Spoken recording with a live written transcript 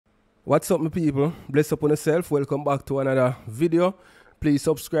What's up, my people? Bless upon yourself. Welcome back to another video. Please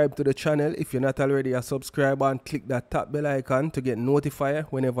subscribe to the channel if you're not already a subscriber, and click that top bell icon to get notified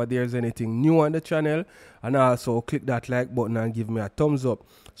whenever there's anything new on the channel, and also click that like button and give me a thumbs up.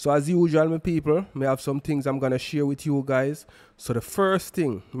 So as usual, my people, I have some things I'm gonna share with you guys. So the first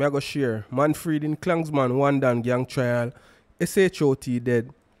thing I'm gonna share: man freed in Gvnman one down gang trial, SH0T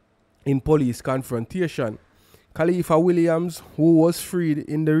dead in police confrontation. Khalifa Williams, who was freed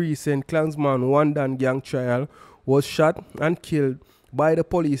in the recent Gvnman one down gang trial, was shot and killed by the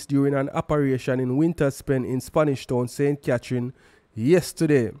police during an operation in Winterspen in Spanish Town, St. Catherine,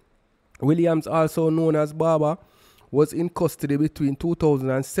 yesterday. Williams, also known as Baba, was in custody between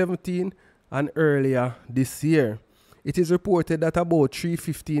 2017 and earlier this year. It is reported that about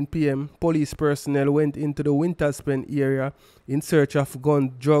 3:15 p.m. police personnel went into the Winterspen area in search of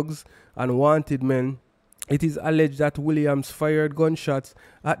guns, drugs, and wanted men. It is alleged that Williams fired gunshots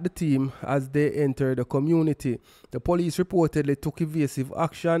at the team as they entered the community. The police reportedly took evasive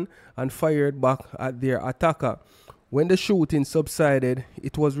action and fired back at their attacker. When the shooting subsided,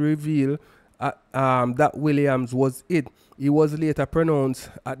 it was revealed that Williams was it. He was later pronounced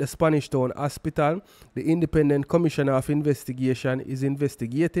at the Spanish Town Hospital. The Independent Commissioner of Investigation is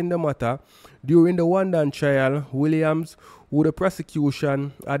investigating the matter. During the one down trial, Williams, who the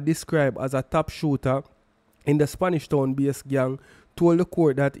prosecution had described as a top shooter in the Spanish Town based gang, told the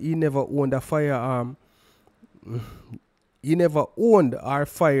court that he never owned a firearm. He never owned or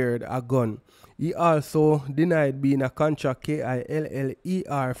fired a gun. He also denied being a contract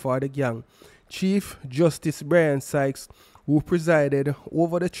KILLER for the gang. Chief Justice Brian Sykes, who presided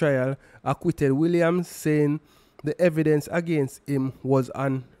over the trial, acquitted Williams, saying the evidence against him was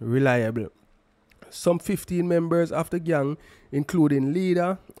unreliable. Some 15 members of the gang, including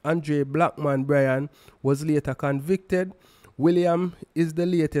leader Andre Blackman Bryan, was later convicted. William is the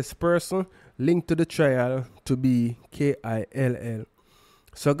latest person linked to the trial to be KILL.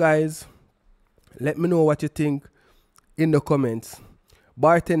 So guys, let me know what you think in the comments.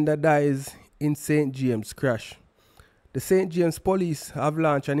 Bartender dies in St. James crash. The St. James police have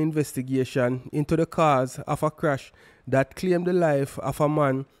launched an investigation into the cause of a crash that claimed the life of a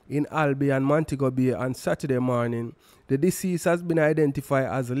man in Albi and Montego Bay on Saturday morning. The deceased has been identified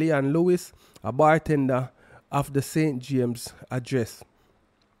as Leon Lewis, a bartender of the St. James address.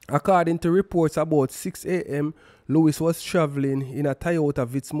 According to reports, about 6 a.m., Lewis was traveling in a Toyota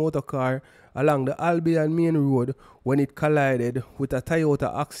Vitz motorcar along the Albion Main Road when it collided with a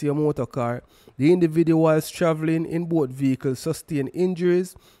Toyota Axia motorcar. The individuals traveling in both vehicles sustained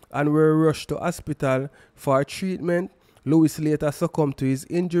injuries and were rushed to hospital for treatment. Lewis later succumbed to his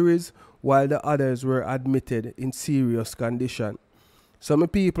injuries, while the others were admitted in serious condition. So my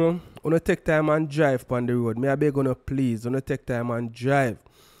people, wanna take time and drive on the road. I beg you, please, wanna take time and drive.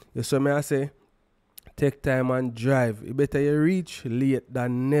 You saw me I say, take time and drive. It better you reach late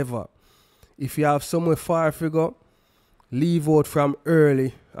than never. If you have somewhere far to go, leave out from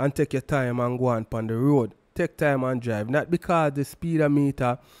early and take your time and go on the road. Take time and drive. Not because the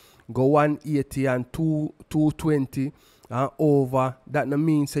speedometer go 180 and 220 and over. That no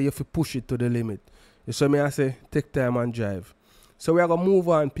means say you have to push it to the limit. You saw me I say, take time and drive. So we are going to move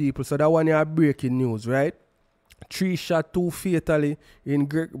on, people. So that one is breaking news, right? 3 shot, 2 fatally in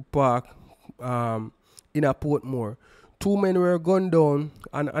Gregory Park in a Portmore. 2 men were gunned down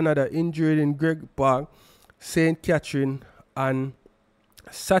and another injured in Gregory Park, St. Catherine, on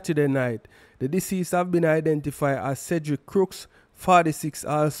Saturday night. The deceased have been identified as Cedric Crooks, 46,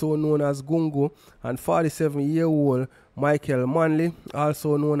 also known as Gungu, and 47-year-old Michael Manley,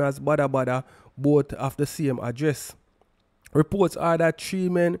 also known as Bada Bada, both of the same address. Reports are that 3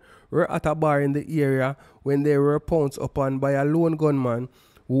 men were at a bar in the area when they were pounced upon by a lone gunman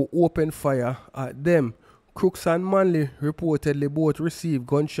who opened fire at them. Crooks and Manley reportedly both received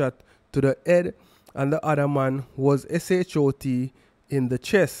gunshot to the head, and the other man was SH0T in the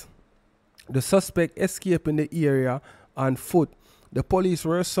chest. The suspect escaped in the area on foot. The police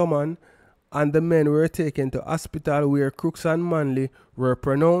were summoned and the men were taken to hospital where Crooks and Manley were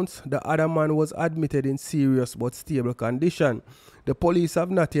pronounced. The other man was admitted in serious but stable condition. The police have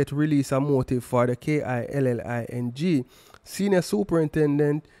not yet released a motive for the KILLING. Senior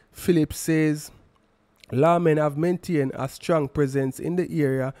Superintendent Phillips says lawmen have maintained a strong presence in the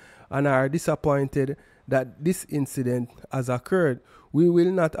area and are disappointed that this incident has occurred. We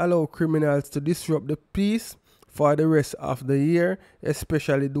will not allow criminals to disrupt the peace for the rest of the year,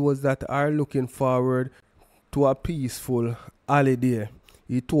 especially those that are looking forward to a peaceful holiday,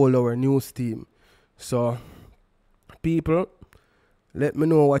 he told our news team. So, people, let me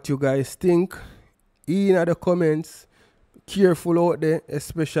know what you guys think in the comments. Careful out there,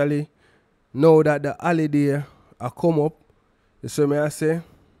 especially Now that the holiday are come up, you see me I say,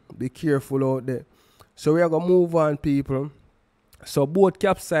 be careful out there. So we are going to move on, people. So boat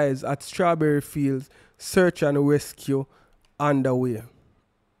capsized at Strawberry Fields, search and rescue underway.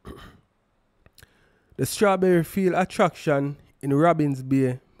 The Strawberry Field attraction in Robbins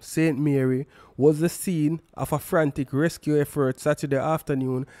Bay, St. Mary, was the scene of a frantic rescue effort Saturday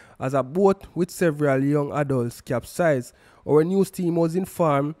afternoon as a boat with several young adults capsized. Our news team was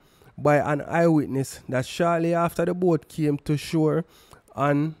informed by an eyewitness that shortly after the boat came to shore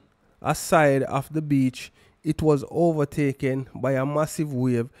on a side of the beach, it was overtaken by a massive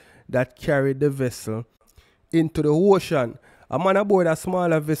wave that carried the vessel into the ocean. A man aboard a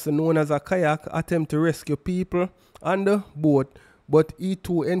smaller vessel known as a kayak attempted to rescue people on the boat, but he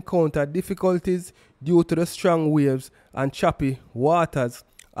too encountered difficulties due to the strong waves and choppy waters.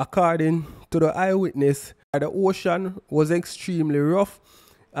 According to the eyewitness, the ocean was extremely rough,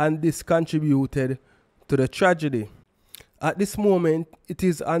 and this contributed to the tragedy. At this moment, it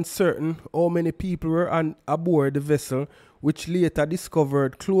is uncertain how many people were aboard the vessel, which later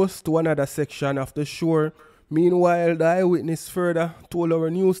discovered close to another section of the shore. Meanwhile, the eyewitness further told our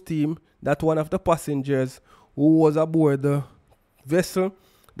news team that one of the passengers who was aboard the vessel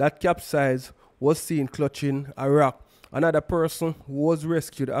that capsized was seen clutching a rock. Another person who was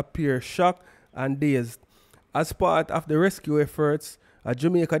rescued appeared shocked and dazed. As part of the rescue efforts, a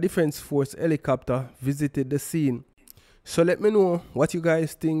Jamaica Defense Force helicopter visited the scene. So let me know what you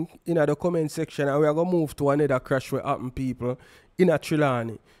guys think in the comment section, and we are going to move to another crash where happened, people, in a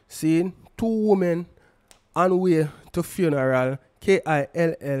Trelawney. Seeing two women on way to funeral,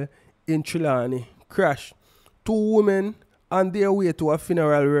 KILL, in Trelawney, crash. Two women on their way to a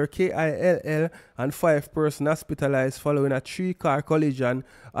funeral were KILL and 5 persons hospitalized following a 3-car collision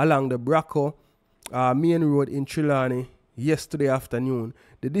along the Braco main road in Trelawney yesterday afternoon.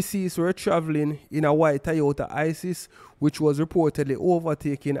 The deceased were traveling in a white Toyota Isis, which was reportedly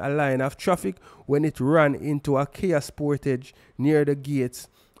overtaking a line of traffic when it ran into a Kia Sportage near the gates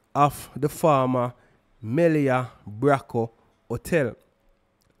of the former Melia Braco Hotel.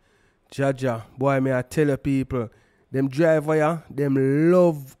 Jaja, boy, may I tell you people, them driver, them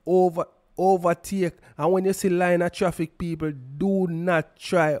love overtake. And when you see line of traffic, people, do not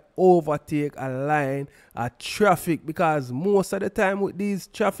try overtake a line of traffic, because most of the time with these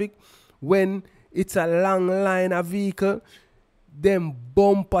traffic, when it's a long line of vehicle, them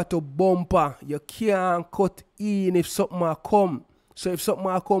bumper to bumper, you can't cut in if something come. So if something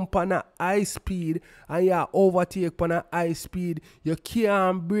come on a high speed and you overtake on a high speed, you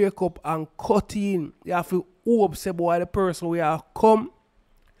can't break up and cut in. You have to hope say boy the person we are come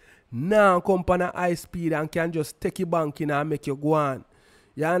now come on a high speed and can just take you bank in and make you go on.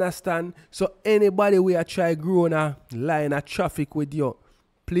 You understand? So anybody we are try grow on a line of traffic with you,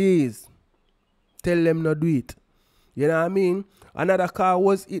 please tell them not do it. You know what I mean? Another car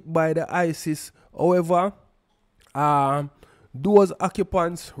was hit by the ISIS. However, those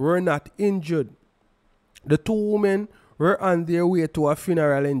occupants were not injured. The two women were on their way to a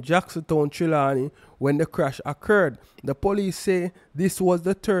funeral in Jacksontown, Trelawney, when the crash occurred. The police say this was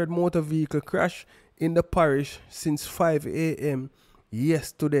the 3rd motor vehicle crash in the parish since 5 a.m.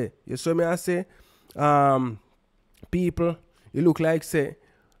 yesterday. You see me I say? People, it look like say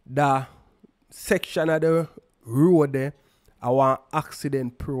the section of the road there are one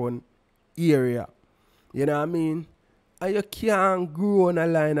accident prone area. You know what I mean? And you can't grow on a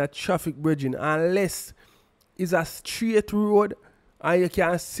line of traffic bridging unless it's a straight road and you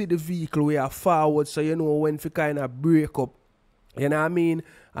can see the vehicle where forward, so you know when to kind of break up. You know what I mean?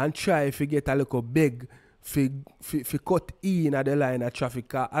 And try if you get a little big for cut in at the line of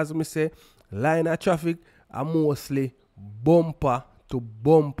traffic. As I say, line of traffic are mostly bumper to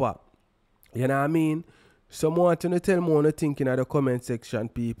bumper. You know what I mean? So I want you to tell me what you think in the comment section,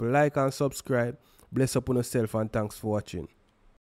 people. Like and subscribe. Bless up on yourself and thanks for watching.